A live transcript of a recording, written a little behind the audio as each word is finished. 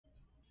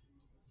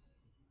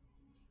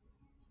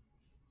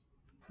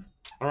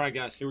All right,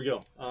 guys, here we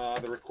go.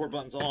 The record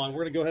button's on.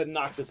 We're going to go ahead and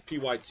knock this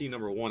PYT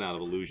number 1 out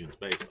of Illusions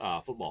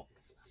football.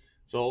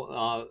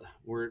 So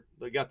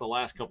we got the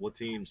last couple of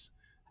teams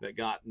that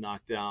got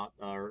knocked out,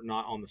 or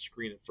not on the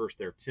screen at first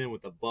there. Tim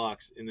with the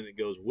Bucks, and then it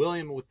goes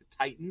William with the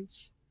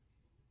Titans.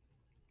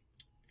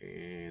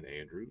 And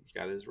Andrew's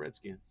got his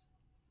Redskins.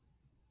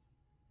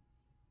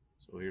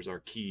 So here's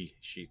our key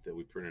sheet that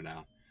we printed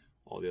out.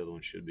 All the other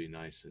ones should be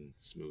nice and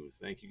smooth.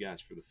 Thank you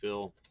guys for the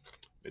fill.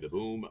 May the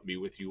boom be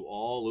with you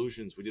all.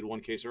 Illusions. We did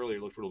one case earlier.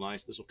 It looked real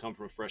nice. This will come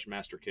from a fresh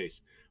master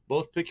case.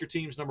 Both pick your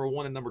teams. Number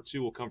 1 and number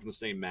 2 will come from the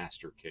same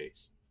master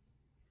case.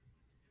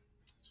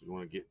 So you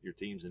want to get your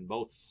teams in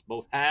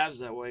both halves.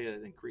 That way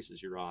it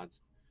increases your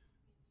odds,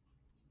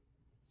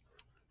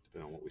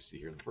 depending on what we see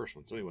here in the first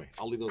one. So anyway,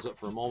 I'll leave those up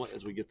for a moment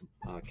as we get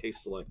the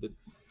case selected.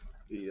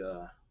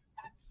 Well,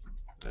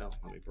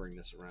 let me bring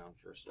this around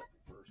for a second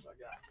first. I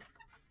got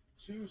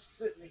 2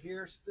 sitting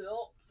here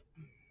still.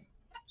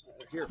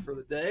 They're here for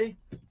the day.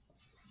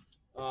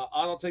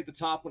 I'll take the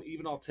top one.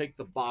 Even I'll take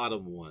the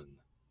bottom one.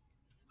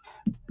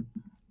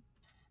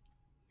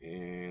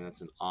 And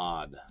that's an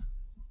odd.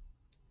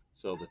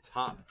 So the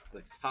top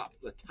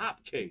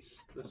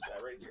case. This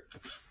guy right here.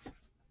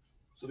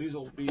 So these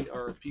will be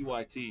our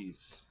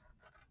PYTs.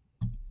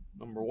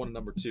 Number 1 and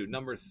number 2.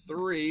 Number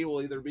 3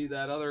 will either be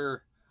that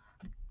other.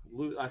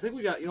 I think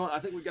we got. I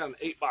think we got an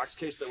 8-box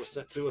case that was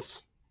sent to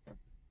us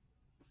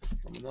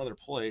from another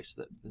place.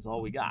 That is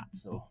all we got.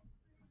 So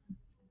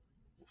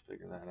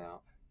figure that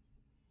out.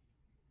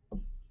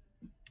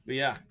 But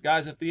yeah,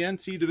 guys, if the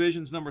NT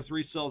Divisions number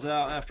 3 sells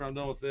out after I'm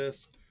done with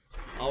this,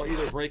 I'll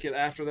either break it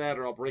after that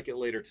or I'll break it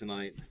later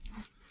tonight.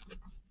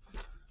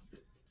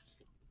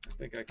 I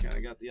think I kind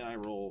of got the eye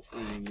roll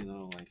thing,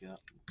 like,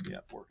 yeah,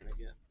 working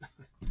again.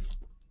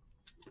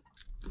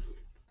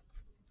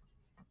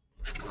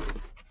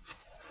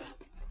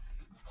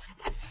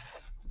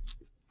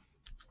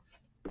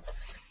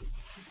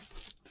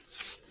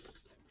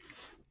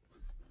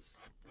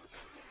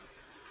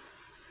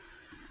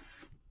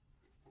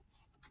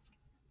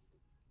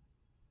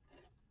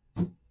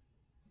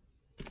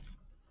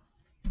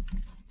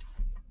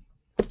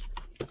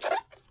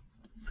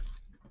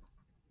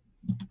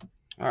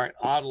 All right,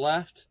 odd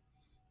left,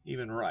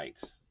 even right.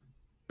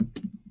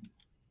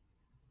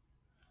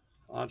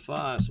 Odd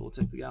 5, so we'll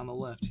take the guy on the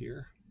left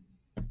here.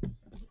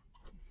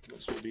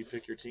 This will be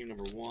pick your team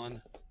number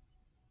 1.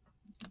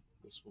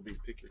 This will be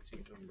pick your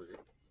team number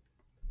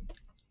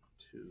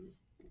 2.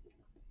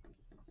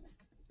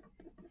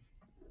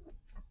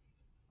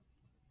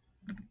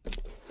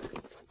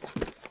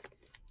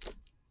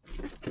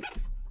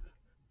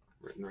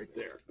 Written right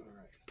there. All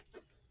right.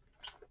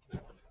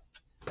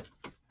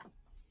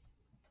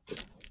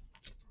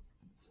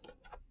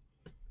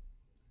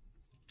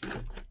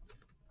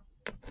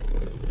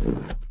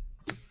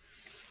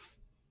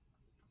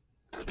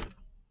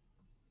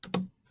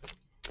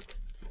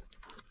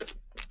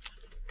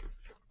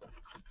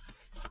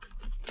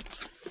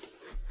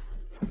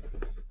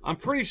 I'm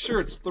pretty sure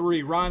it's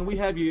 3. Ryan, we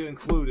have you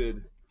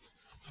included.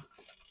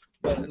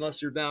 But unless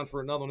you're down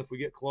for another one if we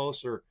get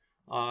closer.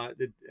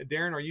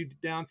 Darren, are you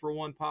down for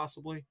one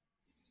possibly?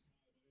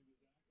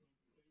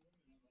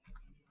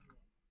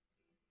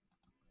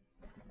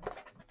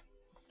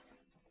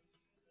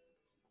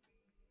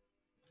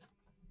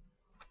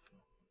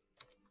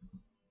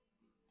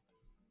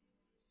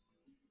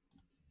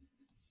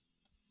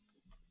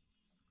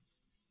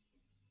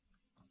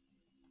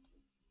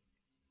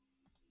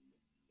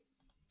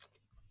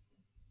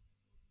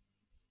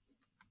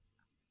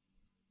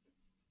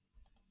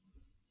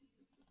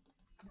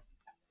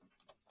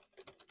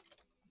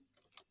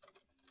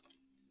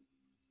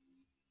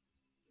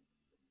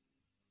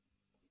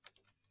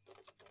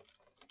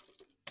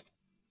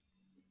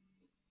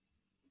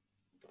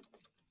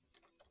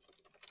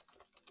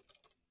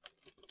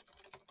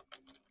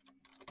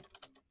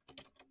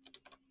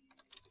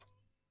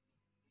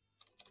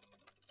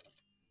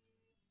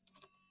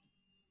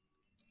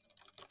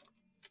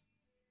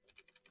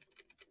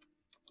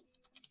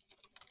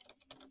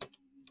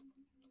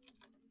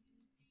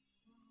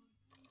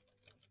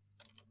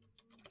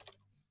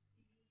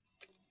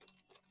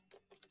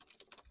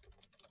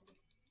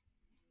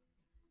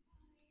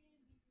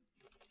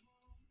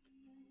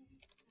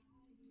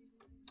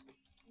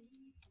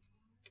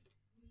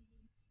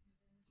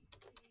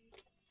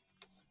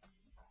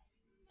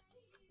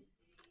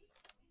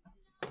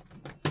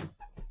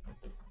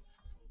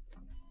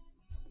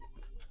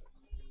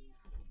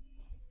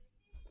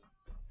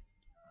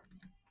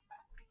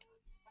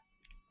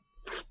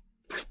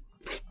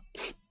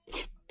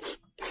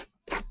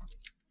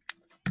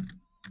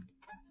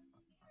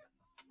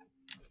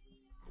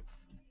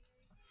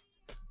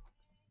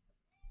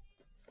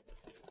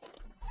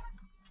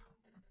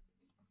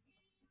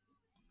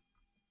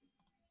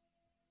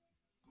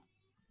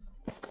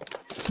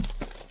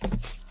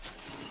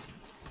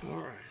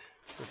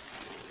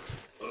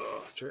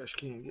 Trash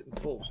can getting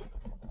full.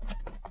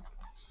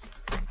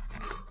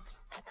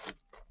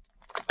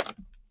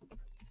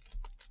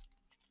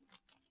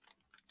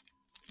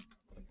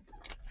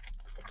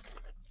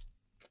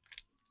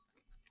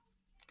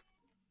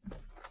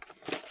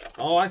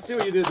 Oh, I see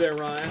what you did there,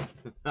 Ryan.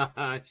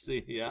 I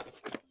see, yeah.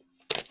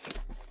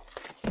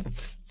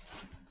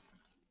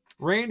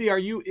 Randy, are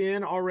you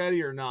in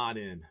already or not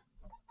in?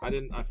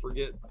 I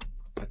forget.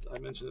 I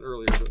mentioned it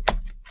earlier, but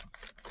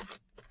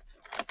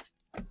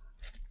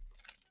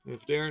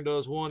if Darren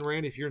does one,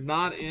 Randy, if you're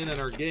not in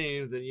our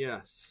game, then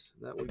yes,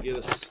 that would get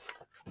us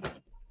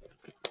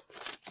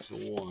to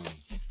one.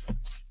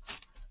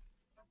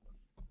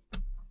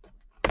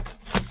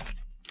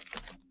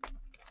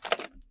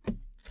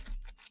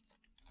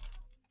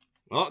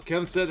 Well,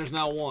 Kevin said there's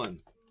now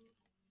one.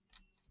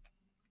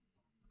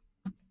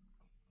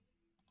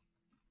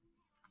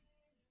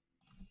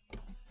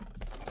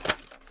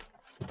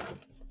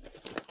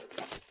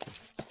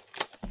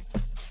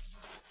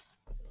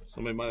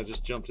 Somebody might have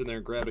just jumped in there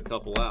and grabbed a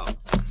couple out.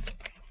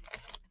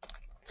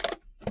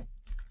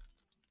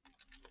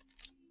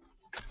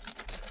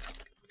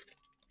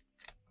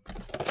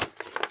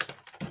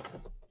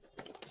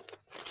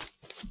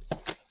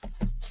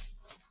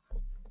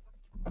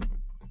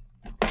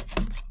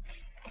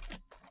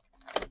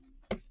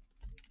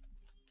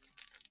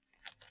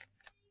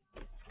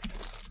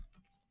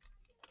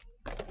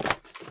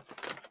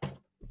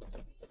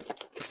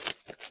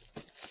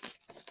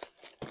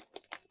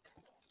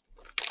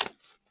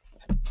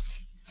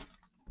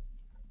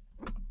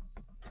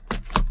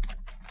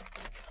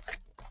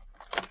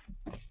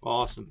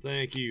 Awesome.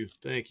 Thank you,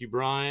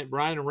 Brian.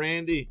 Brian and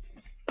Randy,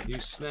 you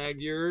snagged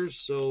yours,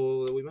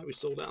 so we might be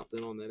sold out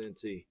then on that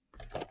NT.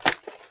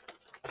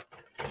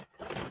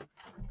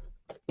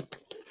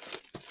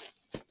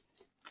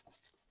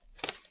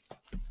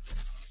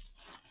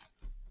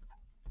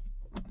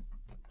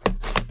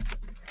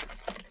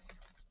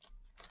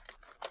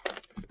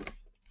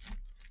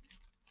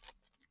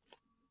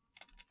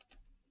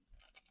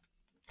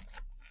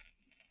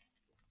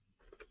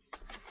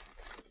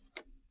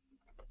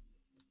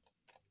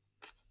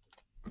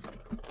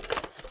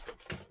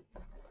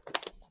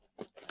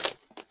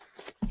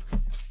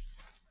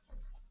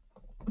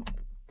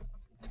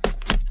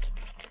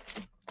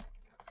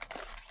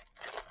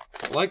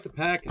 I like the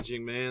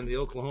packaging, man. The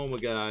Oklahoma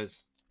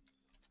guys.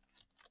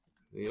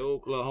 The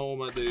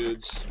Oklahoma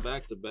dudes.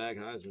 Back-to-back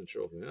Heisman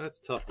Trophy. That's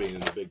tough being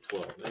in the Big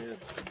 12, man.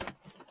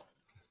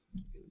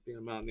 Being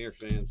a Mountaineer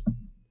fans,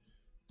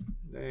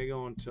 they're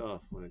going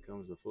tough when it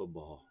comes to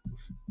football.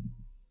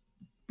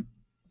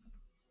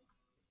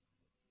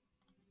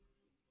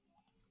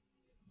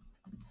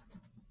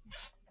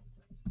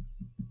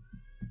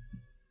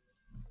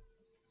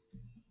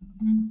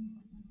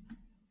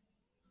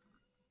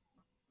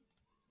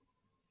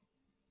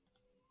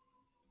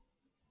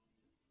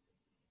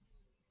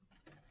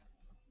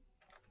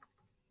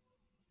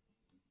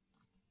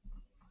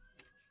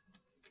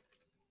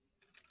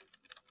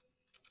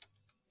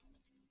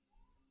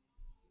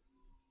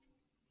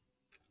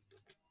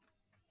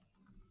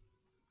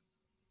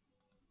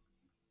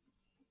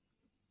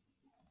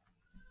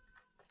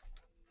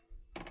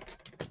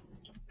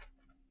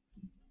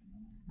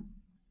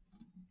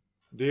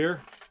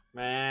 Deer?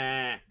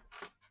 Meh.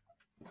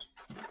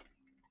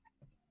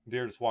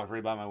 Deer just walked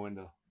right by my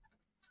window.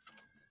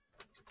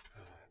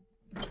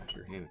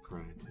 Your hand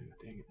crying too.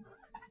 Dang it.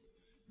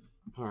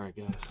 All right,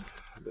 guys.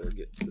 I better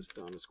get this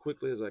done as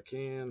quickly as I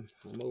can.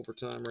 I'm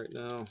overtime right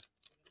now.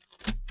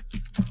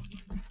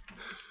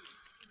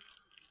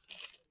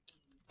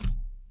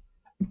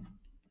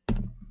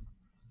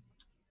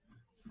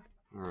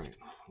 All right,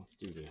 let's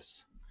do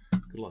this.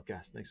 Good luck,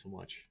 guys. Thanks so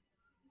much.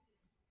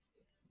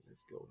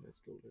 Let's go.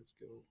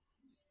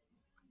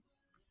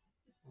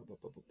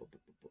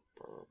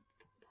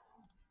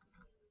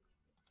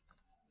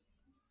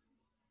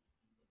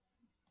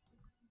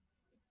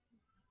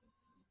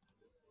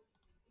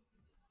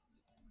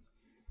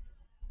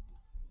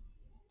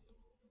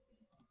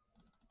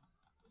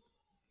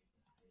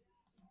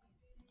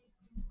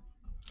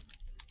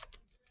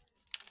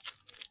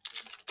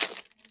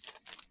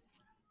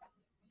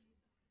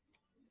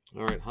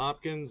 All right,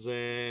 Hopkins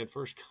and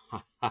first.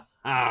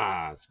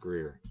 It's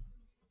Greer.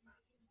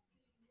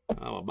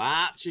 How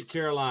about you,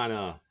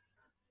 Carolina?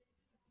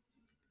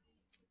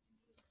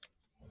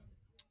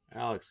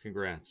 Alex,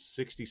 congrats.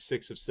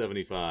 66 of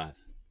 75.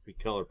 Three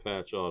color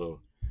patch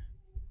auto.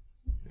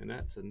 And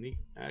that's a neat,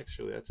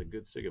 actually, that's a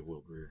good sig of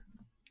Will Greer.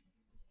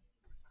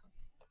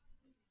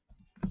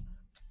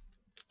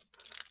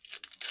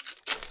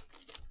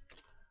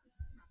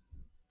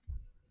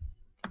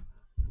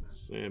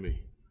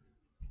 Sammy.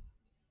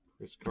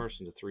 Chris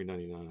Carson to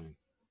 399.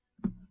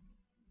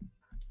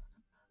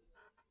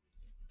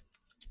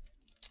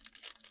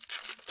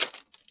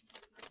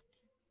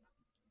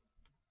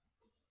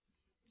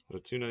 So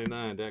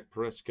 299, Dak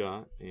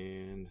Prescott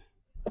and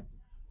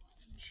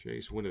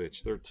Chase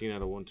Winovich, 13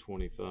 out of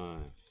 125.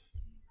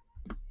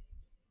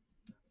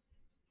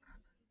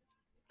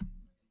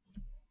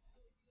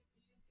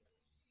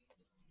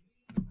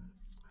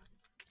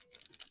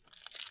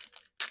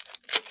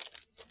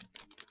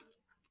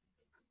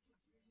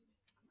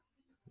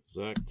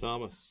 Zach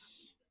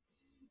Thomas,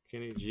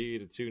 Kenny G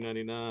to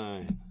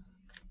 299.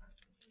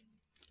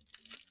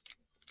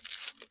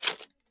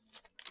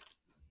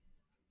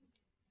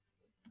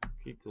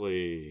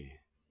 Kuechly.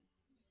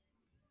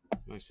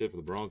 Nice hit for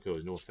the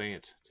Broncos. Noah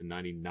Fant to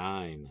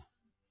 99.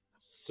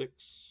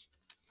 6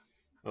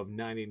 of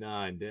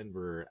 99.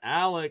 Denver.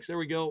 Alex, there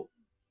we go.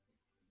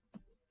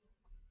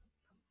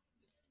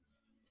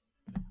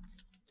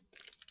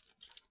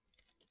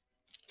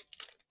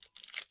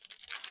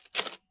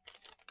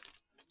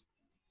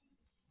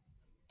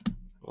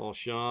 All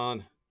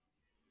Sean.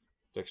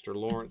 Dexter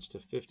Lawrence to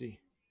 50.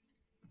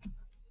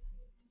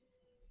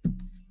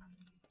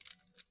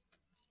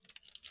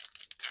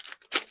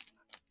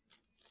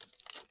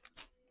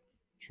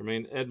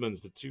 Tremaine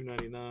Edmonds to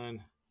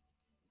 299.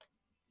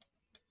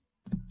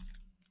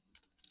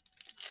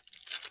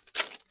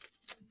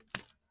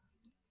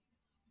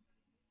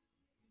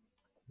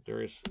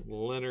 Darius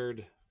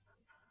Leonard.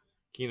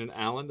 Keenan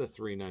Allen to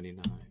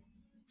 399.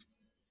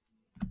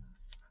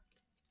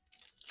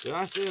 Did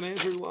I say an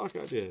Andrew Luck?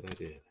 I did.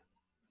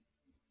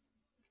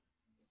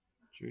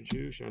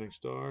 Juju, Shining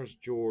Stars.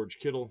 George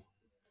Kittle.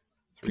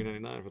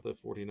 399 for the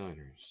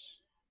 49ers.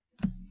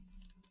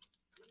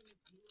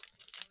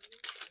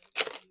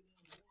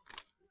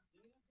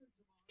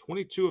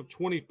 $22 of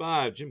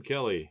 25, Jim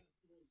Kelly.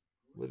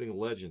 Living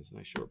Legends.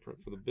 Nice short print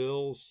for the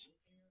Bills.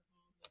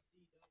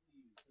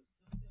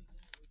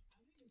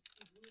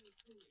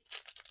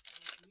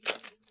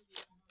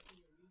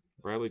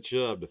 Bradley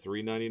Chubb to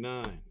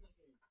 399.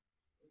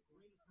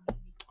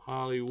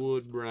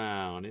 Hollywood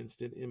Brown.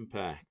 Instant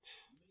Impact.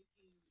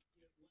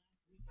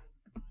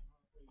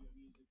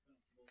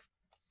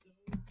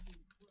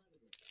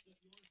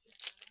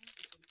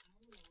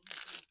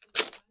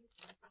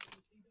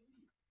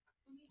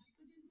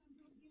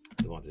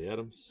 Devontae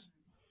Adams.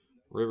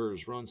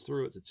 Rivers runs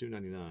through it to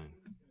 299.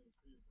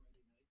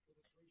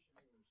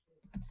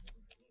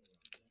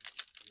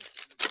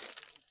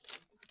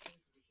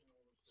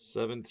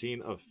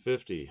 $17 of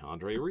 50.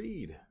 Andre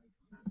Reed.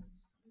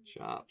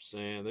 Chops.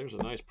 And there's a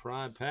nice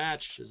prime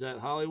patch. Is that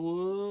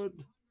Hollywood?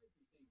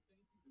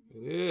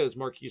 It is.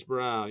 Marquise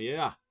Brown.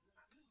 Yeah.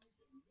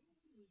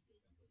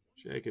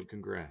 Jacob,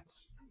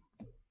 congrats.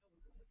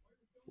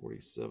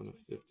 47 of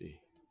 50.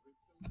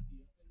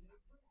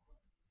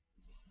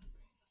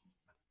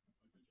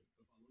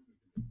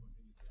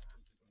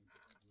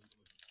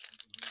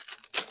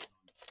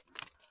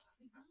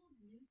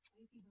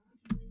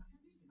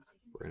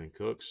 Brandon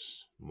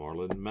Cooks.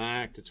 Marlon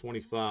Mack to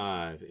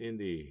 25.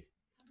 Indy.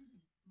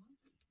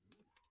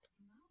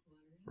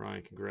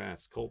 Ryan,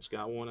 congrats. Colts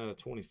got 1 out of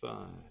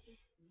 25.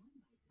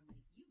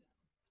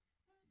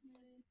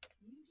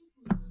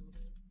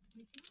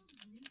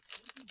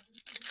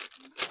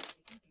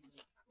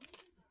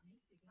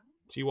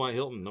 T.Y.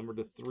 Hilton, number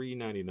to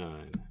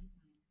 399.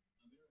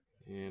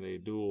 And a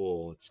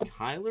duel. It's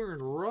Kyler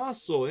and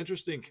Russell.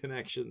 Interesting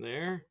connection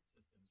there.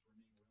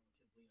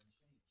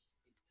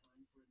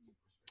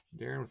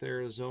 Darren with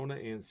Arizona,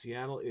 and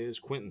Seattle is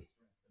Quentin.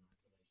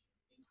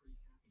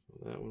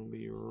 So that will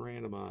be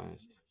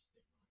randomized.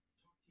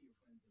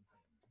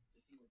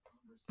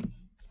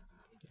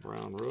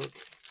 Brown Rook.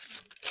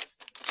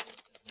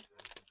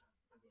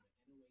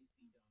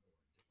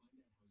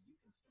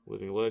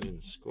 Living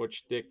Legends.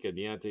 Scorch Dick and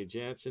Deontay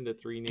Johnson to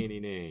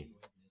 399.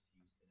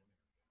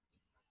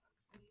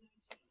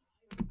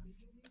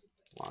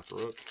 Lock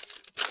Rook.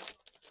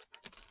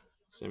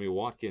 Sammy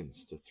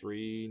Watkins to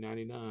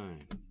 399.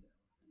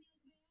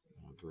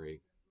 Oh,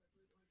 great.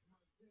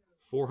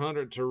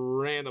 400 to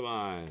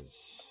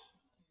randomize.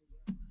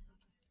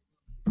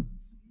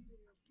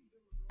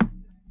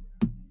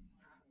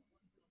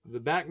 The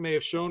back may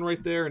have shown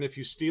right there, and if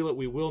you steal it,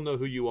 we will know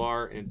who you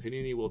are, and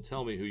Panini will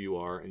tell me who you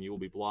are, and you will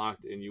be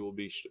blocked, and you will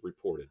be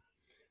reported.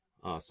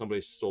 Somebody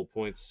stole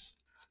points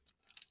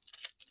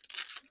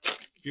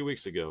a few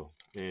weeks ago,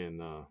 and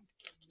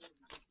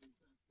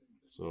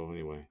so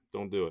anyway,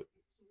 don't do it.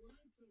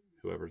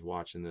 Whoever's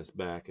watching this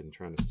back and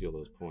trying to steal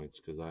those points,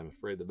 because I'm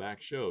afraid the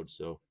back showed.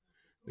 So,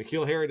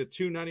 N'Keal Harry to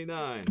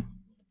 299.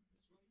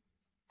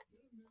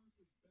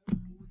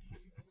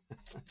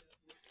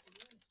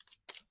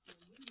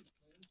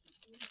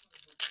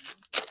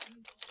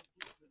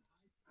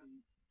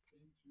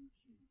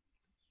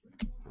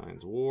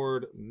 Hines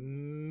Ward,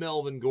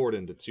 Melvin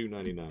Gordon to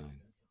 299.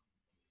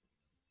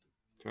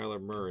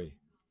 Kyler Murray.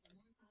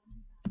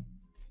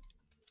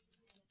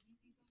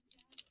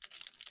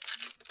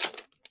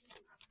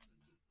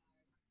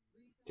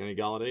 Kenny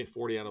Golladay,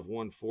 40 out of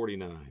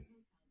 149.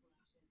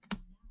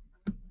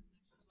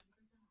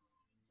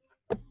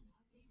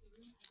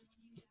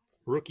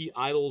 Rookie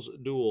Idols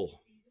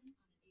Duel.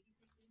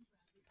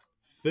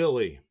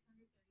 Philly.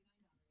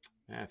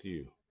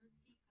 Matthew.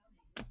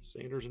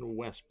 Sanders and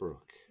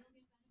Westbrook.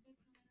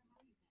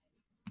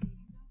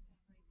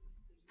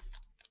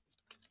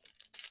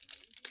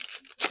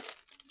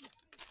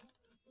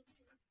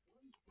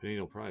 Panini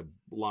will probably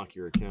block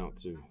your account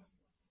too.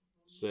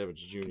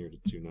 Savage Jr. to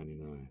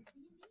 299.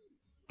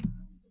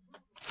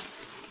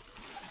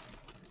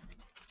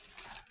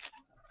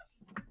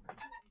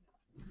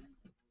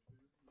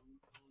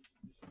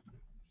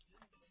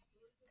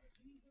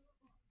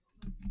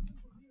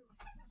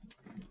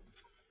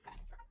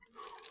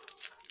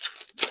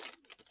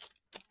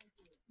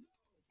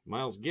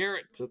 Myles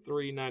Garrett to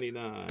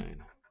 $3.99.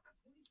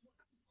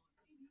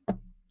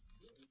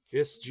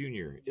 Is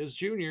Jr.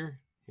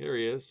 Here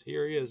he is.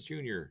 Here he is,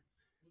 Jr.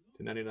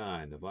 to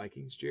 $99. The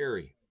Vikings,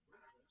 Jerry.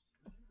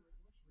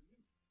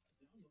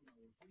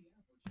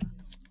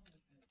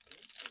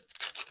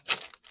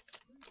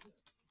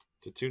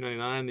 To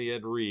 $2.99, the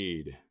Ed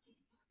Reed.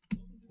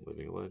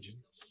 Living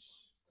Legends.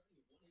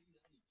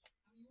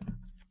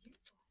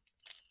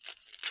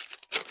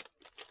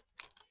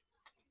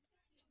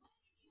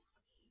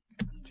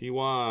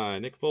 T.Y.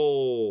 Nick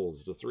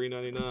Foles to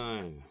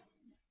 $3.99.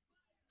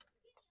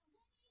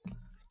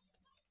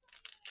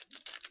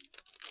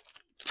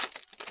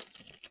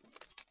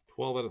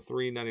 $12 out of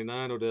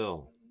 $3.99.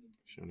 Odell.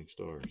 Shining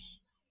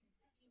Stars.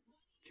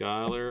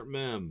 Kyler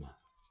Mem.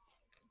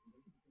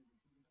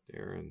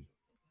 Darren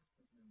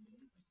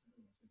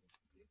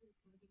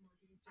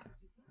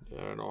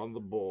on the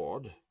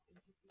board.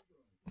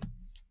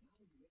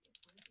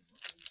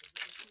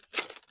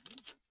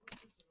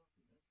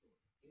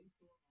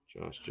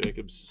 Josh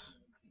Jacobs.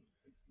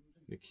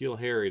 N'Keal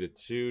Harry to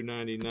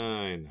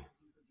 $2.99.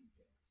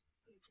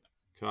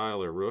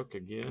 Kyler Rook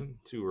again.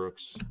 2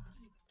 rooks.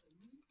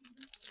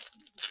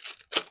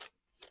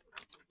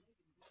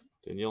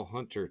 Danielle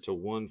Hunter to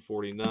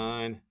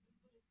 $149.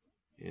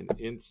 And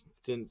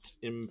instant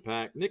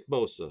impact. Nick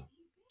Bosa.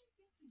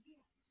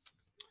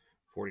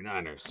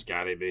 49ers.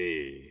 Scotty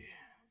B.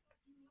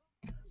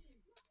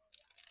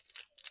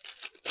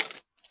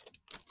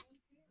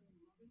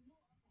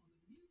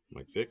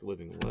 Mike Vick,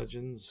 Living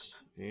Legends.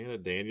 And a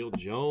Daniel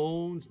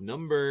Jones,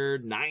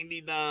 numbered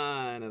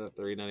 99 out of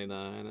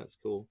 $3.99. That's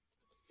cool.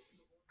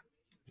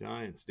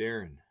 Giants,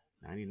 Darren,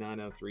 99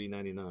 out of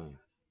 $3.99.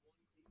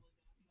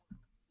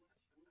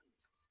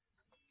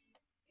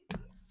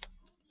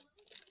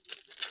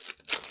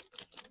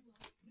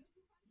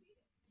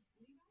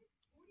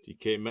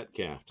 DK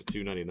Metcalf to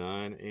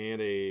 $2.99. And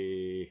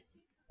a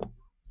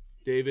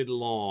David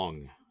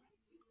Long,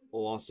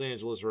 Los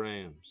Angeles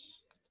Rams.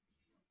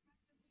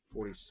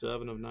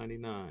 47 of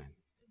 99.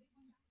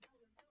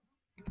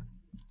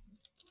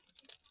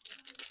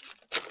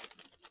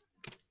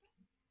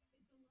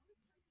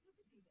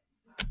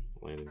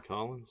 Landon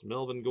Collins.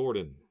 Melvin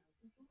Gordon.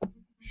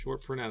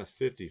 Short print out of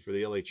 50 for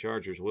the LA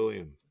Chargers.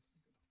 William.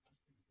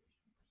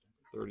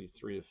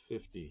 33 of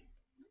 50.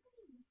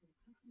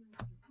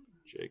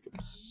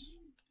 Jacobs.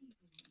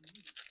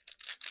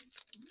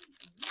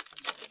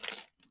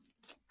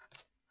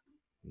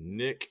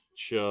 Nick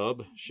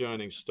Chubb.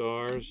 Shining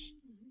Stars.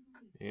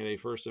 And a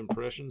First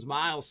Impressions,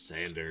 Miles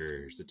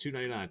Sanders to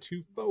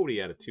 $2.99,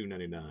 $2.40 out of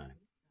 $2.99.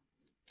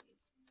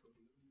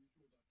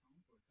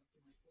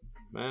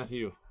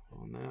 Matthew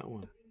on that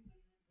one.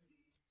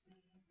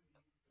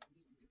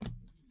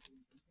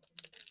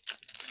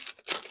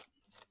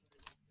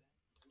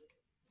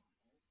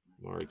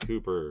 Amari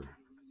Cooper.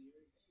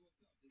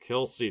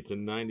 Kelsey to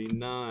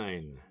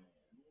 $99.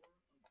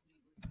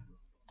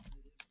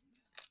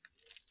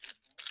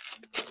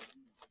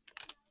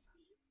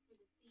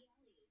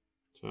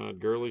 Todd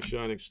Gurley,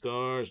 Shining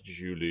Stars.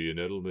 Julian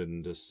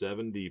Edelman to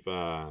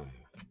 $75.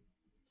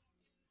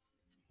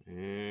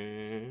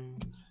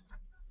 And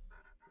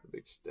a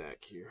big stack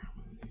here.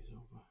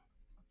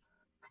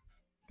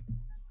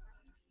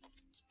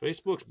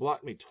 Facebook's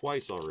blocked me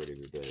twice already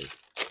today.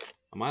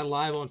 Am I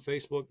live on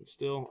Facebook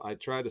still? I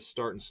tried to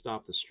start and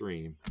stop the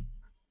stream.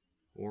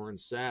 Warren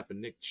Sapp and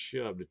Nick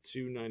Chubb to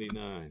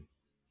 $2.99.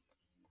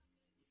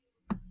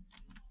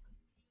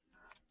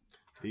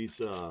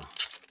 These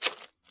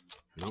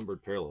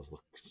numbered parallels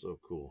look so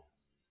cool.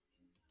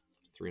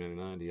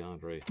 $3.99,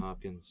 DeAndre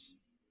Hopkins.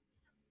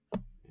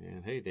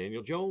 And hey,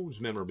 Daniel Jones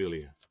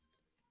memorabilia.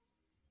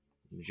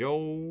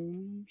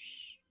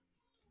 Jones.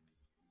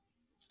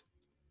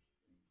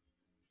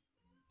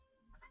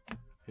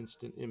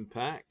 Instant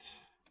impact.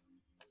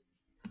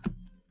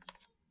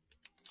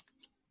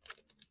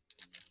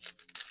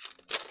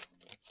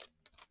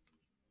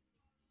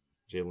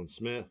 Jalen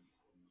Smith.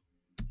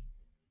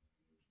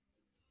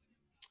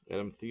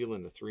 Adam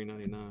Thielen to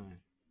 $3.99.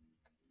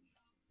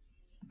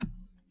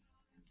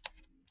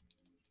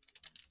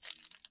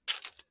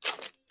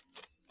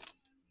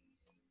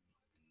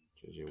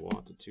 J.J.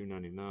 Watt to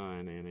 $2.99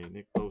 and a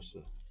Nick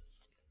Bosa.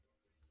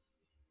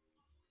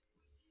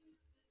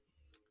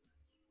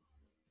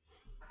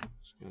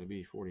 It's got to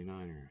be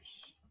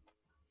 49ers.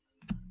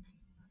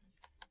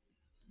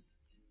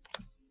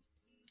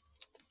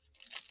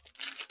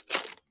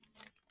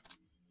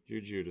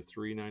 Juju to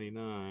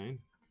 $3.99.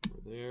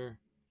 We're there.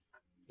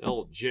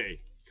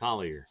 L.J.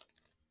 Collier.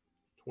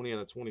 20 out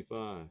of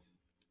 25.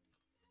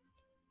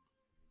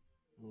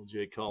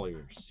 L.J.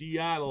 Collier.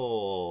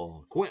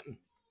 Seattle. Quentin.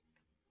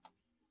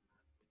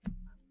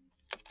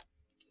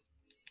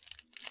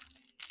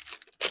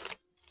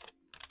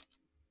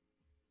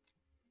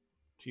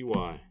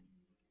 T.Y.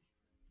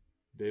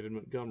 David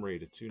Montgomery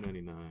to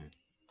 $2.99.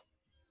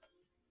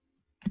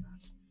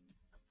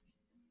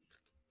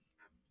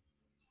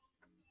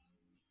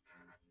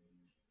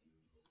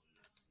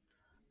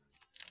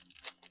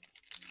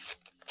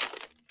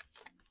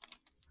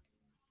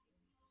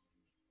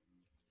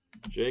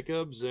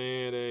 Jacobs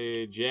and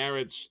a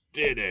Jared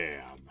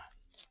Stidham.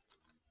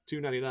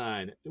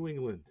 $2.99, New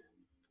England.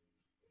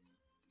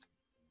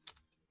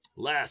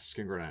 Les,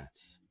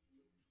 congrats.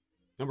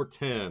 Number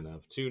 10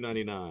 of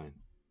 $2.99.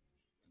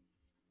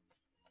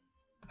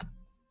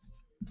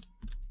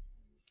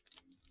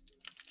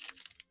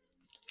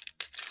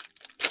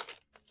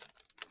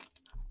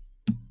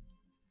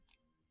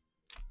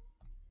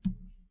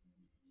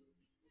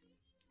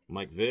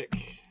 Mike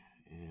Vick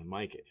and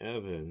Mike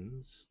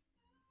Evans.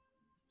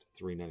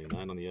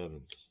 $3.99 on the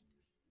Evans.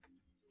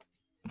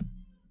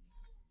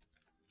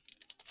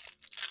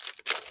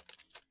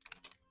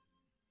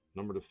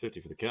 Number to 50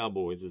 for the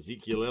Cowboys,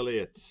 Ezekiel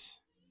Elliott.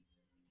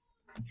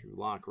 Drew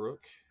Lock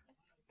Rook.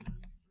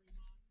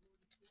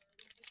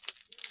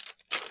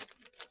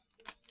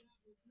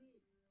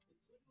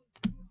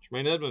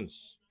 Tremaine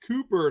Edmonds.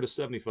 Cooper to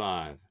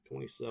 75.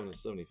 27 to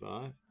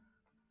 75.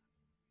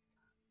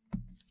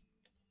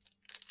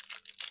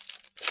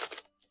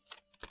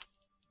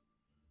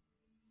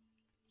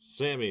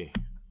 Sammy.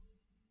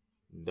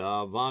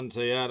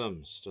 Davante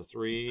Adams to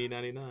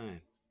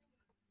 $3.99.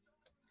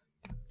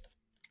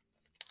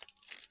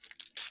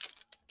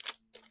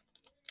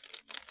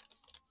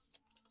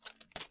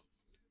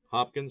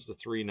 Hopkins to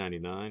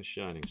 $3.99.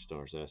 Shining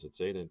Stars Assets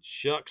 8. And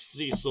Chuck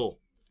Cecil.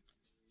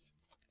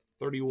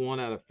 31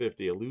 out of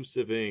 50.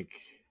 Elusive Ink.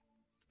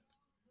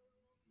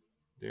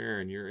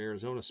 Darren, your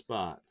Arizona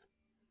spot.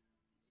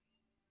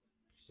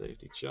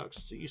 Safety Chuck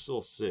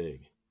Cecil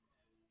Sig.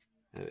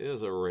 That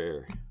is a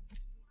rare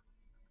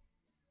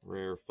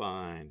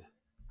find.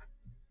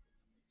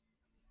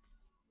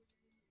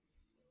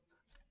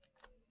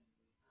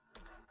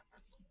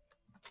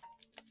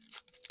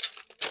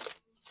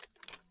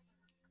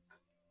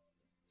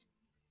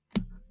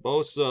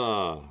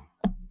 Bosa.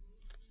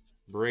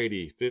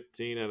 Brady,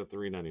 15 out of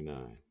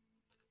 $3.99.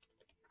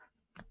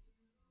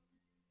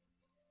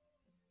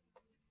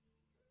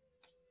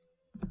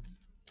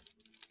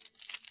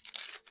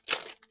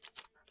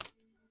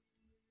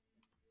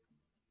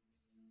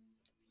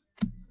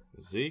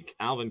 Zeke,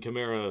 Alvin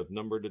Kamara,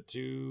 numbered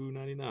to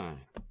 $2.99.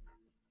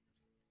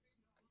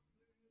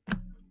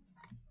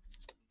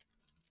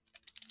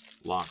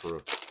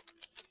 Lockrook.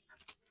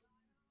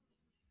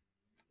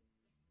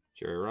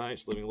 Jerry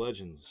Rice, Living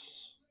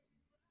Legends.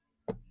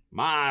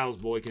 Miles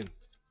Boykin,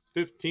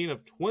 15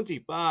 of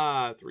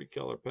 25.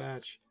 3-color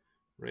patch.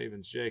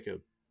 Ravens, Jacob.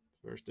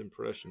 First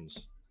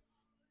impressions.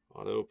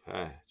 Auto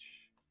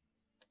patch.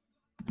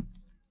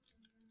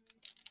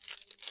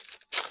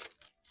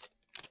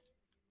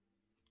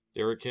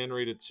 Derrick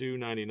Henry to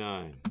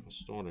 $2.99.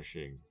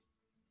 Astonishing.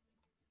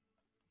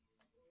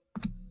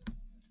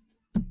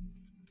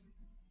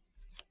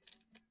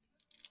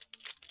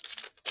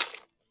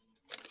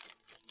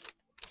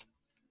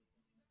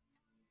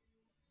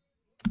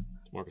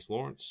 Marcus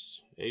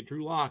Lawrence. A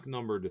Drew Lock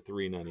numbered to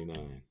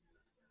 $3.99.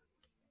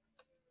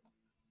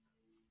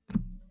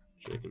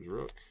 Jacobs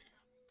Rook.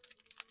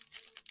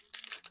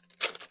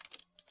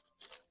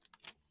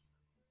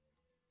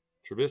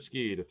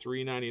 Trubisky to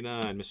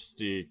 $3.99.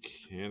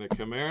 Mystique. And a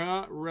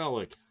Kamara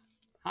Relic.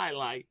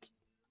 Highlight.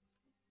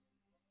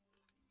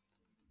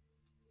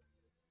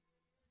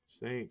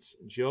 Saints.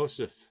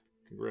 Joseph.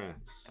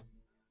 Congrats.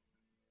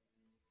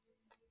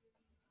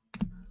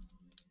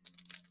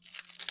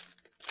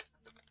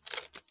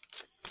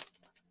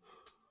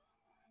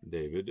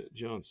 David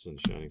Johnson.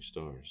 Shining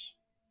Stars.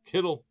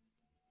 Kittle.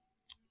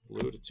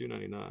 Blue to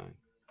 $2.99.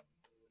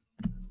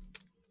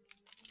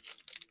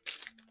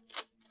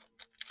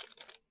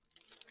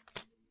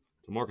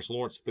 To Marcus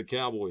Lawrence, the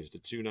Cowboys to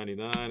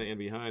 $2.99, and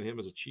behind him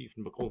is a Chief,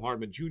 McCole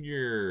Hardman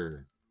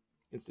Jr.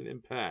 Instant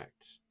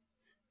Impact.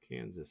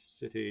 Kansas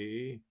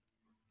City.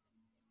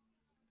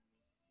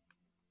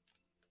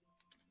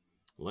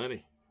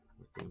 Lenny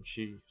with them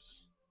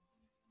Chiefs.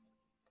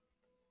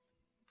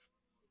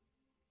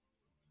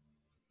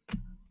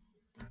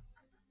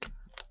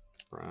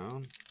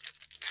 Brown.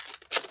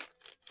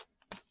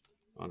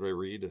 Andre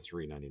Reed to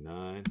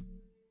 $3.99.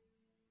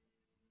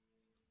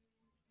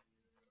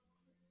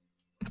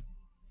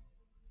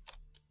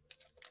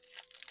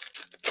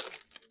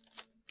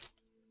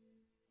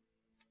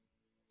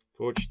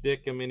 Coach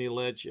Dick, a mini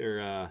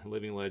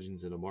Living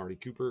Legends, and a Marty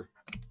Cooper,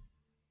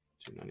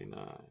 $2.99.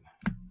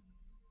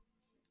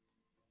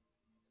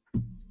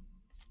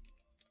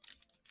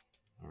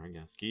 All right,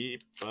 guys,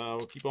 we'll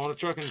keep on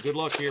trucking. Good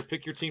luck here.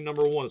 Pick your team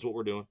number 1 is what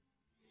we're doing.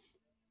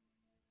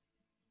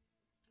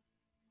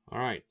 All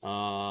right,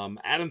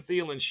 Adam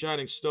Thielen,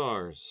 Shining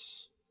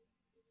Stars.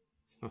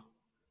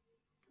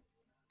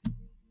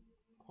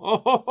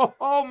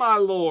 Oh, my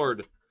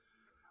Lord.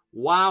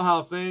 Wow,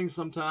 how things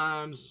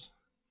sometimes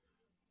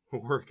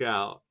work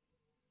out.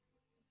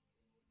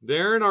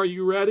 Darren, are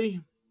you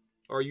ready?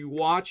 Are you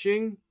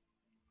watching?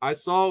 I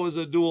saw it was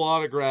a dual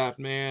autograph,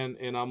 man,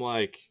 and I'm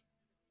like,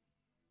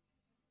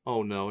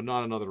 oh no,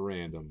 not another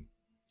random.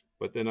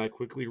 But then I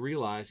quickly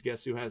realized,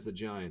 guess who has the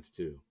Giants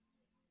too?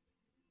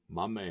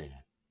 My man.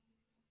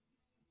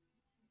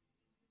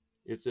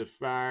 It's a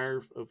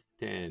 5 of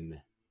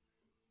 10.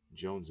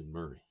 Jones and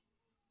Murray.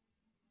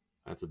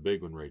 That's a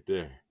big one right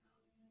there.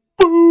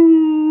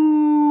 Boom!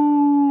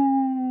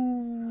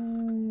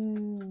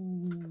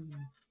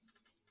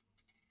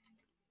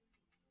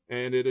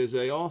 And it is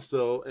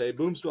also a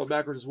boom spelled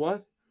backwards is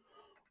what?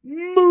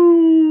 Moob.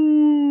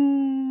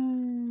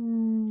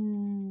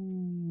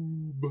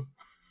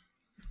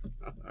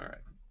 All right.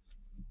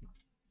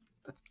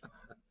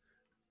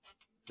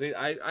 See,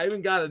 I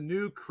even got a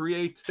new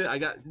creative. I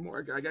got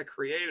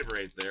creative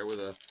right there with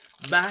a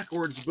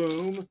backwards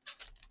boom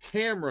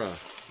camera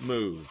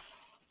move,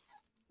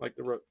 like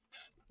the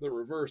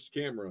reverse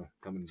camera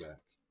coming back.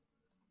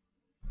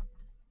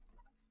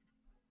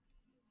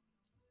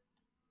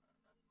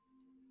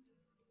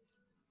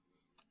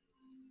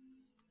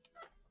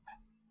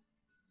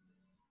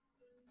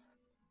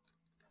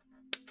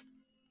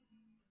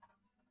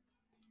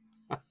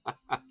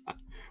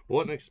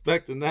 Wasn't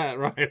expecting that,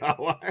 right?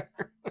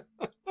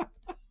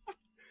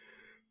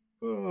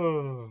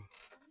 Oh,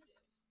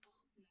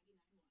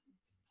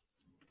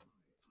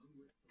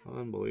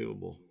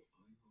 unbelievable.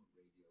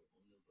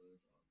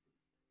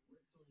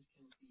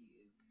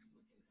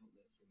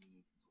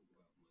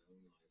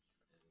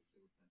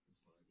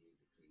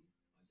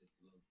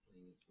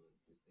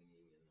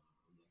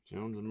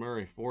 Jones and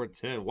Murray,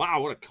 410.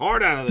 Wow, what a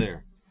card out of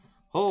there.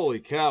 Holy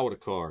cow, what a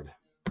card.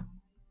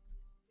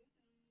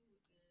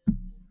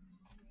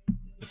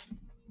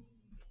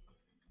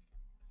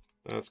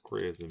 That's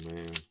crazy,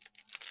 man.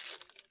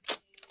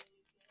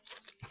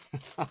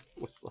 I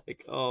was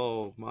like,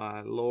 oh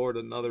my Lord,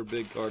 another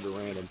big card to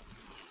random.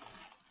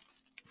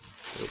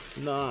 It's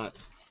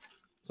not.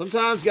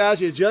 Sometimes,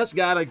 guys, you just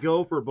got to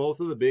go for both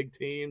of the big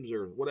teams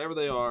or whatever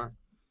they are.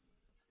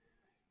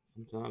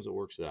 Sometimes it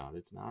works out.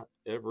 It's not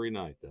every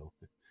night, though.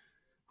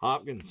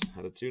 Hopkins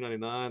at a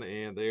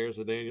 $2.99, and there's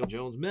a Daniel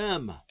Jones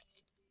mem.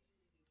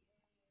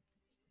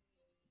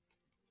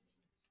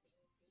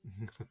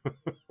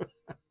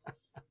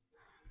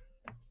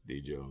 D.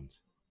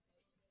 Jones.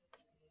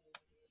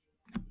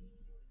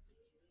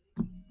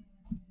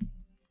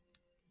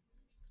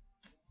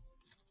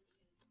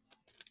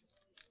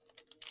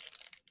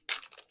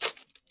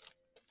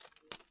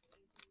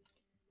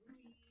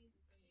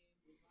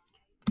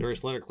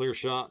 Darius Leonard clear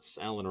shots.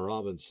 Allen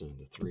Robinson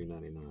to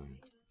 $3.99.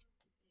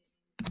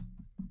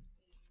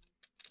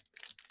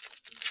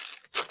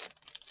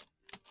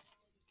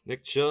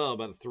 Nick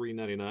Chubb at a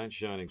 $3.99.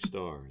 Shining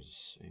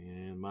Stars.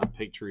 And my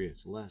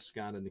Patriots, Les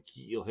Scott and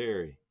N'Keal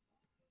Harry.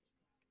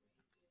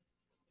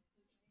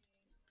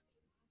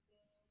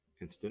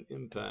 Instant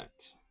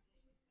Impact.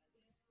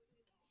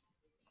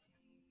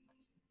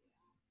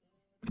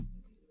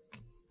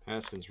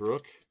 Haskins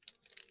Rook.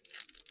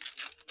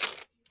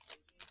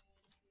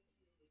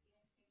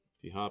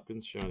 D.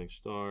 Hopkins, Shining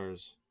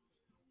Stars.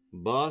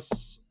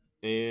 Bus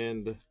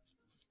and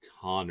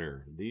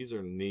Connor. These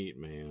are neat,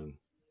 man.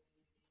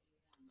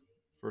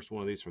 First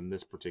one of these from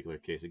this particular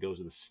case. It goes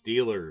to the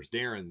Steelers.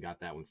 Darren got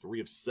that one. 3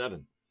 of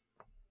 7.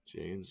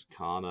 James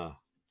Conner.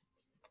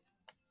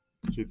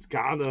 It's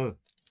Conner.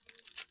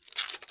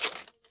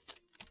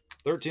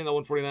 13 of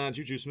 149.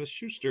 Juju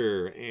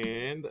Smith-Schuster.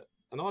 And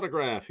an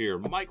autograph here.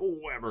 Michael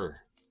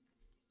Weber.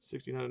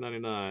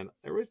 69.99.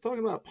 Everybody's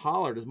talking about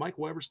Pollard. Is Mike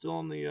Weber still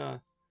on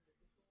the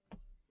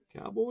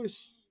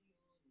Cowboys?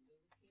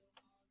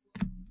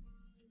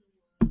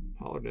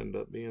 Pollard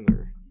ended up being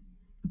their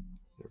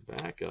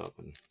backup,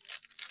 and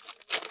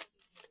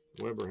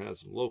Weber has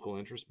some local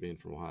interest being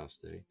from Ohio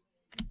State.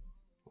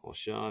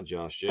 Alshon,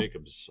 Josh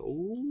Jacobs.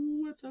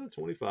 Oh, that's out of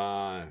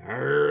 25.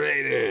 There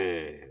it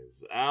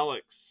is.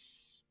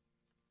 Alex.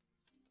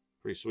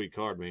 Pretty sweet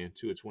card, man.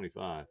 2 of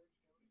 25.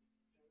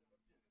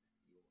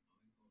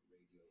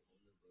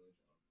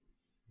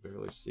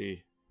 Barely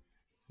see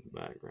the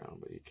background,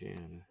 but you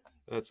can.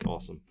 That's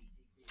awesome.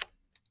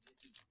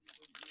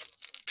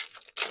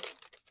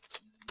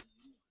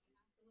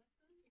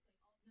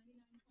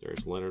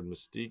 There's Leonard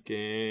Mystique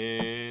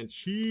and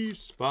Chief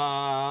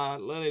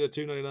Spot. Lenny to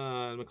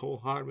 $2.99.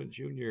 McCole Hardman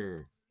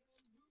Jr.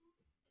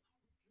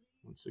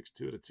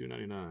 162 to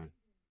 $2.99.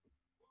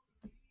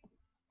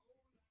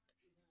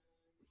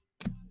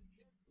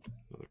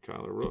 Another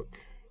Kyler Rook.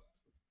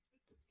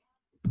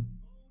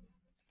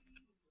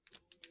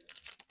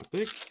 I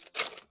think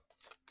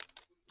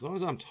as long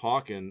as I'm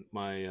talking,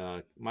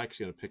 my mic's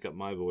going to pick up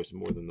my voice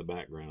more than the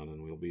background,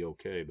 and we'll be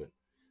okay. But,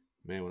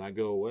 man, when I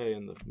go away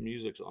and the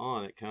music's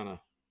on, it kind of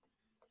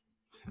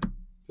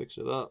picks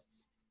it up.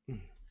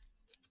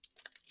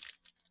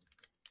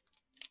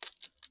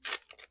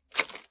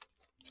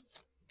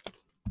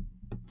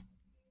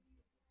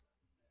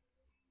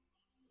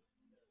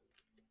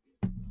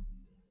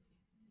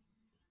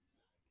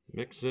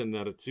 Mixon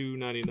at a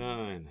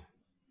 $2.99.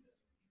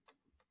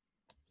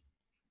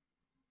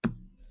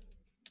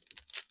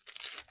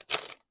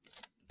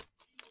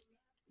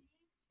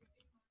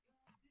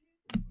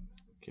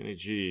 Kenny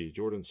G,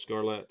 Jordan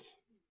Scarlett.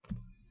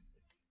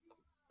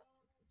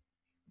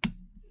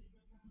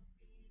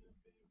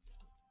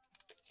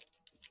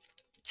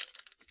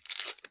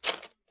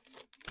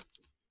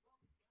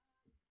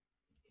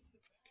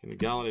 Kenny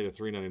Galladay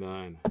to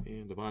 $3.99.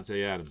 And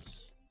Devontae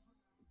Adams.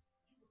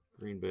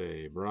 Green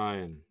Bay,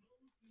 Brian.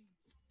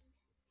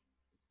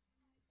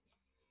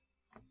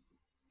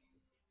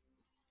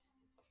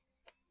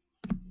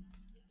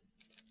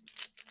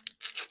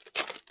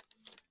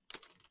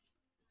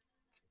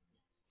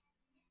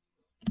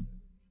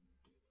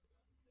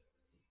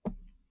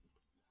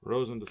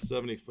 Rosen to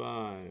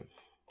 75.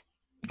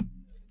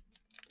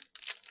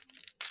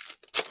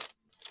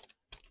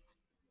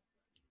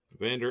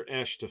 Vander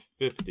Esch to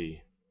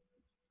 50.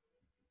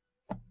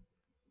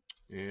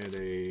 And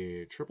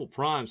a triple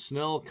prime,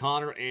 Snell,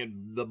 Connor,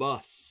 and the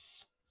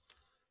bus.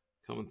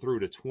 Coming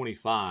through to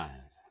 25.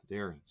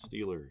 Darren,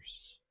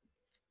 Steelers.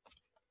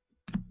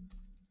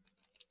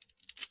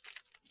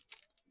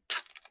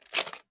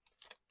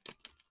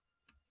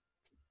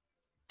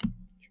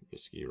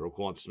 Trubisky,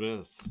 Roquan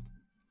Smith.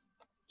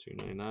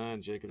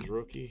 299, Jacobs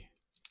rookie.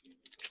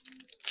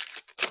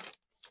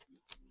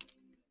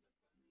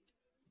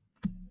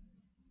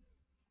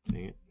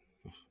 Dang it.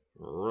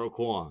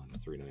 Roquan,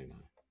 399.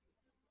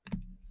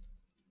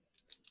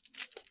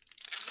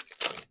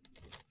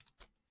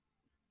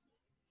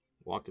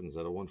 Watkins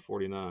at a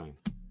 149.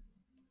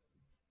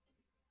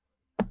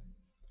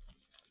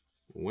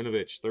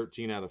 Winovich,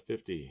 13 out of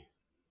 50.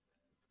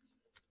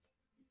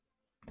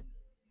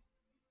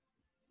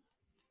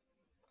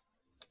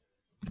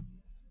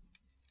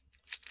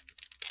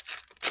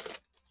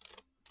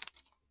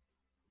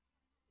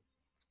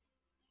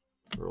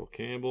 Earl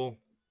Campbell,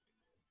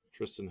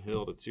 Tristan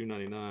Hill to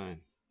 299.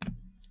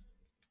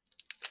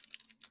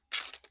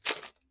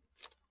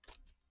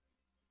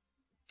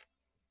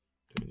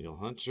 Daniel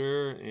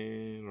Hunter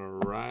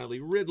and Riley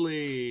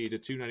Ridley to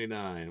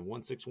 299.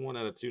 161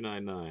 out of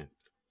 299.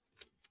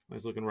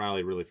 Nice looking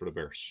Riley Ridley for the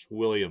Bears.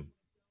 William.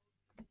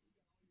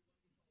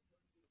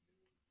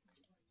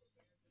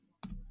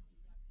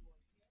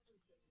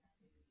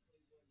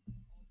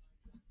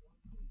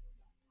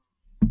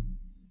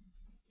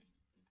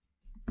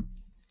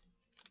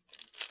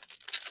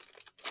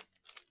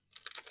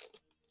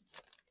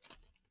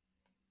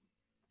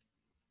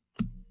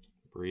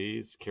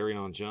 Breeze,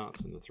 Kerryon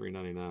Johnson to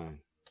 399.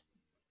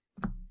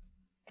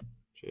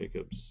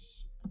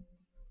 Jacobs.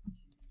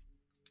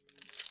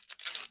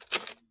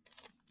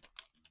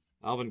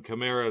 Alvin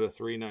Kamara to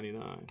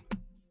 399.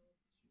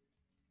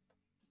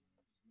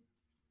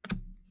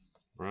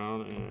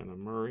 Brown and a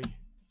Murray.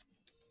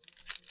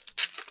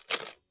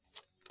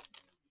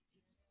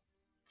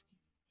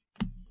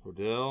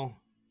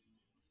 Odell.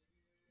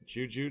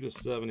 Juju to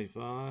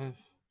 75.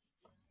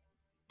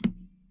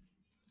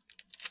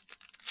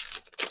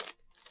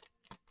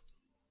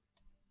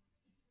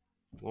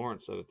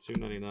 Lawrence at a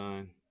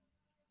 299.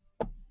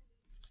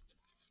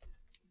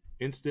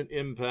 Instant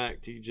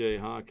Impact, TJ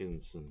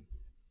Hawkinson.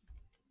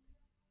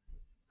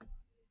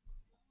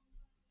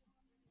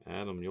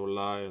 Adam, your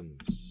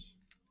Lions.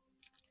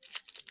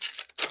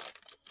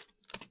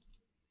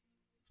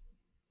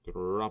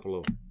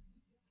 Garoppolo.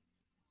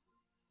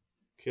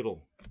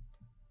 Kittle,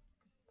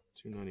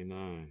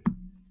 299.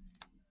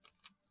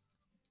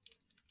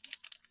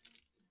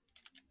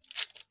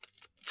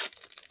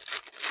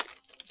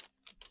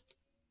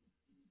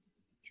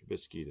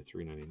 Trubisky to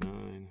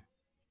 399.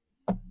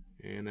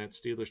 And that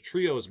Steelers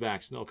trio is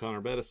back. Snell,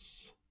 Connor,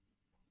 Bettis.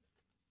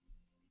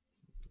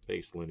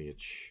 Base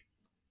lineage.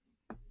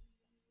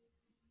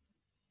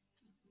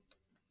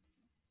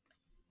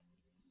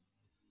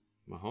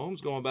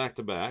 Mahomes going back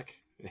to back.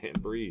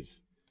 And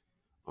Breeze.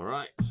 All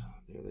right.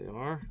 There they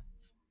are.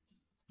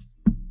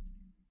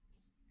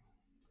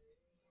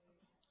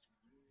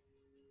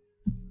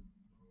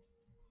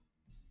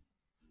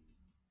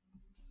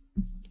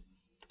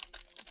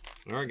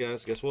 All right,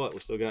 guys. Guess what?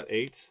 We still got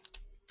 8.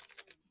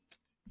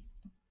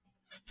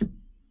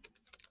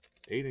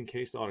 8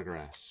 encased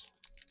autographs.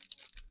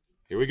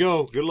 Here we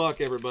go. Good luck,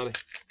 everybody.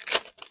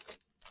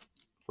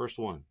 First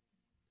one.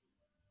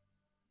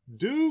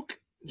 Duke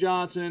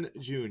Johnson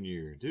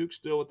Jr. Duke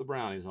still with the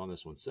Brownies on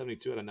this one.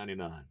 72 out of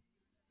 99.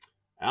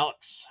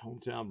 Alex,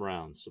 Hometown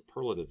Browns.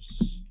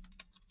 Superlatives.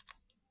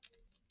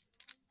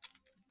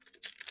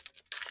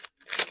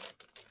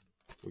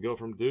 We go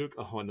from Duke.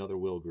 Oh, another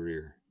Will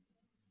Greer.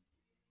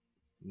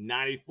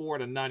 94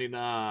 to 99.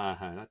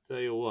 I tell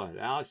you what,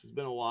 Alex, it's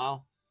been a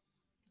while.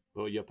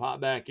 But you pop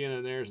back in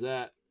and there's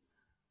that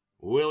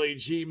Willie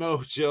G.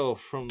 Mojo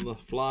from the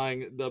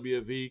Flying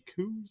WV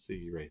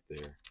koozie right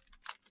there.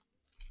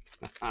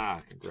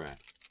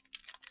 Congrats.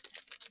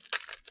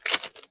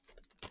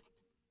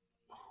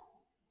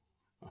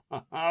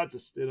 It's a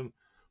Stidham.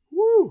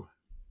 Woo!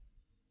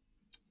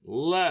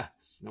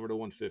 Less. Number to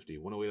 150.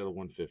 108 out of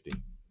 150.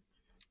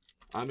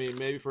 I mean,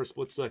 maybe for a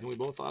split second we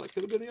both thought it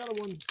could have been the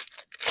other one.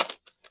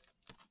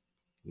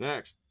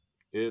 Next,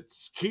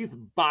 it's Keith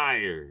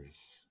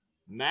Byers.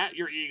 Matt,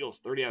 your Eagles,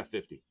 30 out of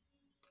 50.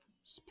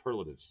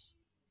 Superlatives.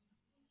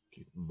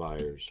 Keith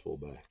Byers,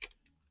 fullback.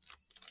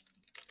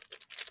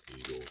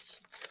 Eagles.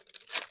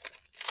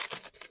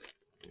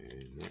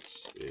 And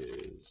next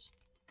is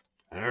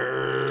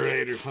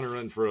Raiders, Hunter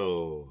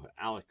Renfrow.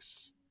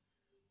 Alex,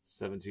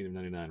 17 of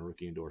 99,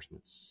 rookie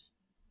endorsements.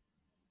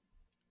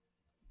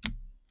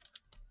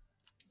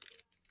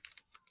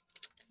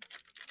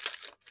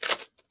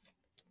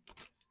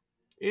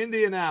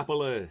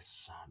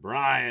 Indianapolis.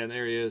 Brian,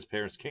 there he is.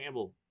 Paris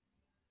Campbell.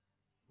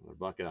 Another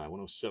Buckeye.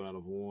 107 out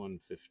of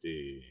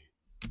 150.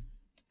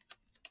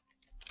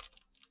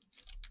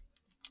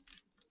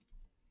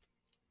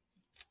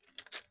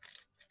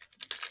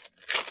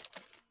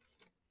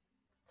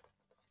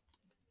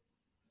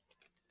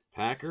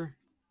 Packer.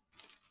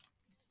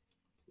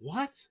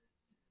 What?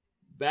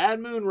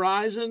 Bad Moon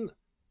Rising?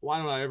 Why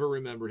don't I ever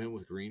remember him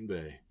with Green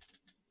Bay?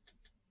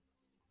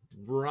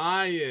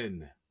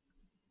 Brian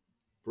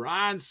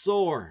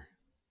Soar.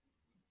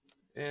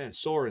 And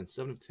Soren,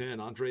 7 of 10.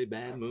 Andre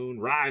Bad Moon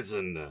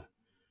Rising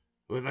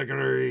with a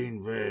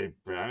Green Bay.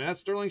 I mean,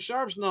 that's Sterling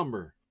Sharp's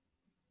number.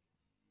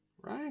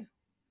 Right?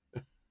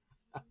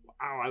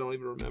 Wow, I don't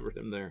even remember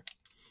him there.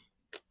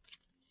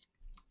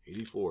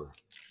 84.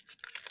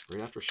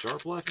 Right after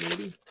Sharp left,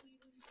 maybe?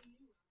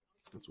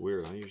 That's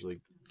weird. I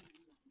usually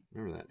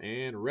remember that.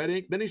 And red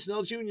ink, Benny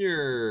Snell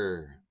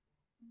Jr.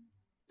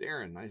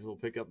 Darren, nice little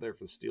pickup there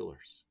for the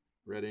Steelers.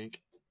 Red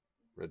ink,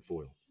 red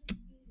foil.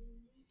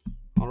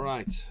 All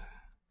right.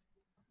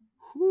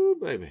 Whoo,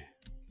 baby.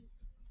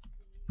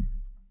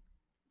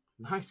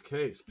 Nice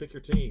case. Pick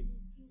your team.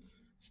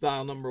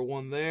 Style number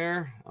 1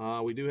 there.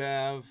 We do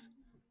have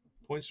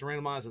points to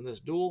randomize in this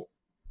duel.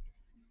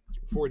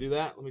 Before we do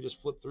that, let me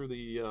just flip through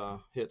the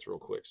hits real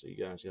quick so you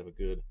guys have a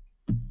good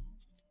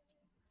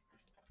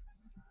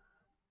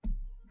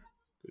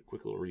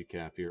quick little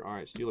recap here. All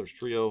right, Steelers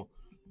trio.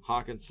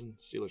 Hawkinson,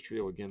 Steelers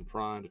trio again,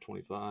 prime to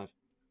 25.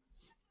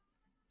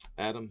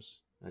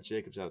 Adams,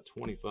 Jacobs out of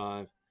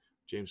 25.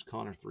 James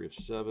Conner, 3 of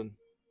 7.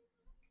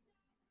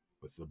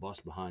 With the bus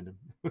behind him.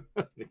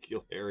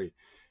 N'Keal Harry,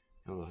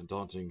 kind of a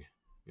daunting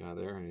guy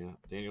there. Yeah.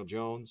 Daniel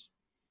Jones,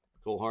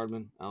 Cole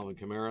Hardman, Alvin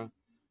Kamara,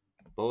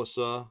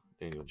 Bosa,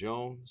 Daniel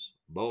Jones,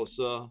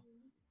 Bosa,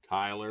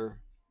 Kyler,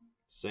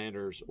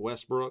 Sanders,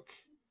 Westbrook,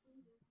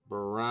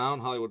 Brown,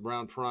 Hollywood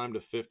Brown prime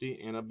to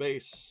 50, and a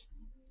base.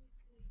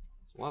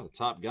 So a lot of the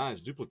top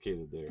guys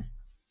duplicated there.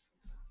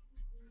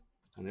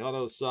 On the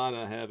auto side,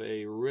 I have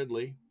a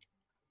Ridley,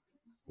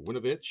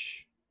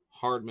 Winovich,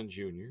 Hardman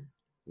Jr.,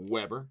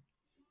 Weber,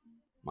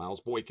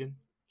 Miles Boykin,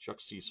 Chuck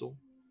Cecil,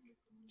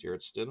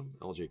 Jared Stidham,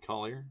 L.J.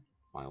 Collier,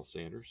 Miles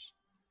Sanders,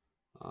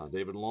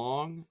 David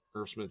Long,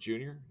 Irv Smith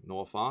Jr.,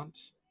 Noah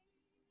Fant,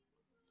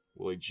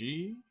 Willie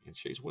G., and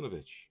Chase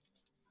Winovich.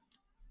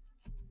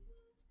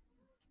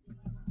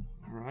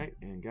 All right,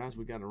 and guys,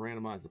 we got to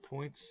randomize the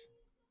points.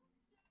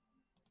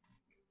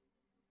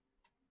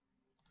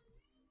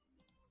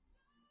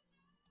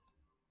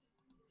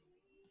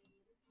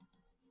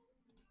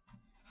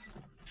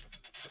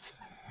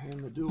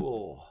 And the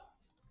duel.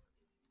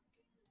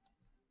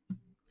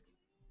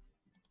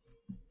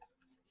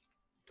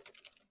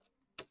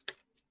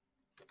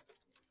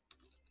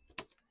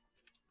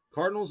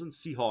 Cardinals and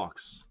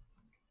Seahawks.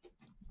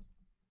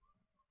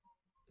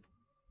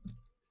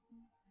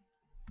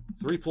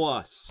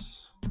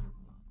 3+.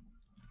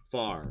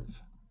 Favre.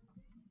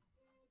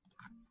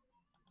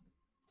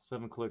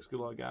 7 clicks. Good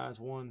luck, guys.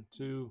 1,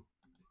 2,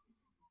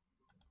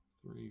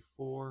 3,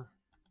 4,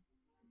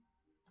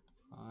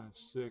 5,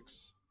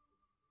 6.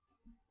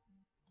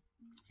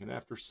 And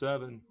after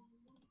 7,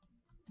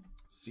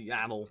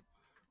 Seattle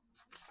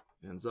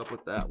ends up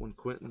with that one,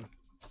 Quentin.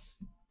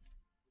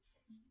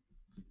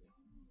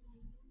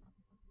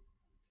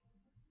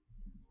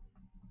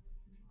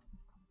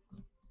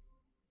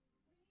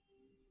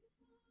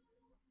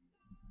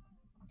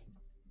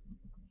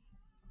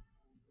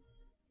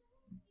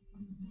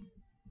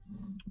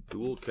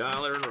 Duel,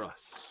 Kyler and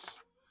Russ.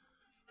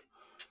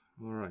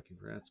 All right,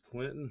 congrats,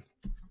 Quentin.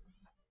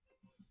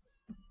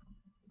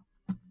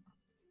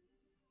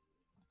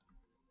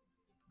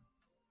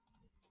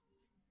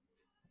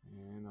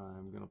 And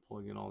I'm going to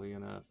plug in all the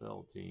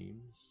NFL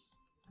teams.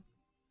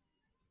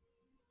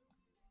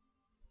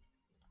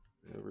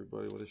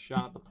 Everybody with a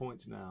shot at the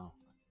points now.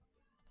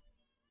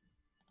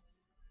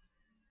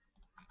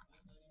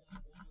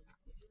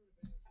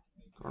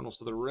 Cardinals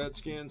to the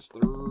Redskins,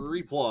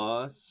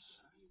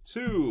 3+.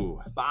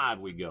 2, 5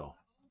 we go.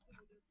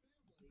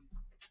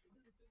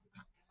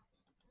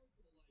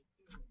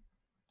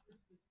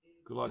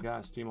 Good luck,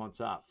 guys. Team on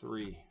top.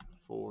 3,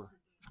 4,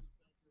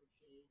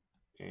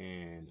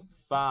 and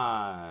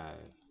 5.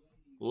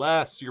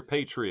 Less your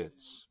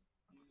Patriots.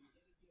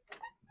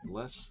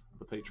 Less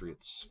the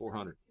Patriots.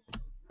 400.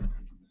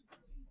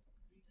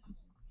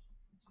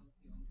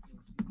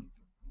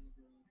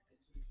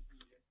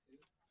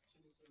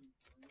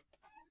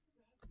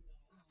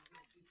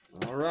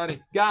 All righty.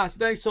 Guys,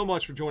 thanks so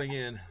much for joining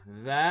in.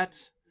 That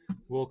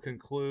will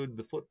conclude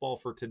the football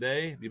for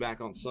today. Be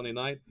back on Sunday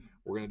night.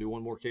 We're going to do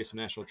one more case of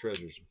National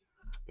Treasures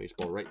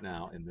baseball right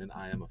now, and then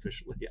I am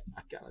officially,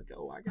 I gotta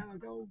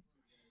go.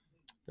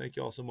 Thank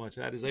you all so much.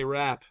 That is a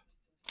wrap.